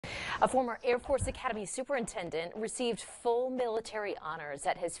A former Air Force Academy superintendent received full military honors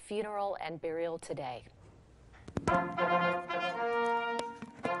at his funeral and burial today.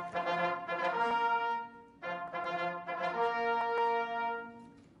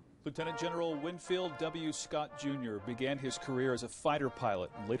 Lieutenant General Winfield W. Scott Jr. began his career as a fighter pilot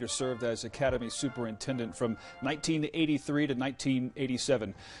and later served as Academy Superintendent from 1983 to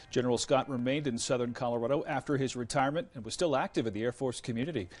 1987. General Scott remained in southern Colorado after his retirement and was still active in the Air Force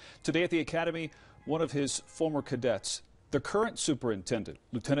community. Today at the Academy, one of his former cadets, the current superintendent,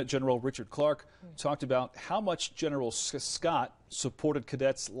 Lieutenant General Richard Clark, talked about how much General Scott supported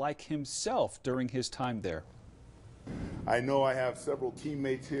cadets like himself during his time there. I know I have several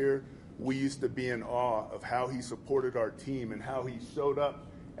teammates here. We used to be in awe of how he supported our team and how he showed up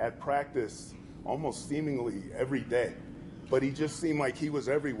at practice almost seemingly every day. But he just seemed like he was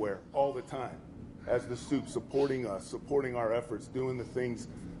everywhere all the time as the Sup, supporting us, supporting our efforts, doing the things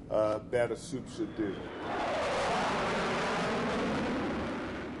that a Sup should do.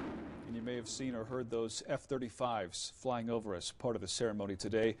 You may have seen or heard those F-35s flying over us, part of the ceremony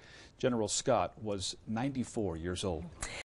today. General Scott was 94 years old.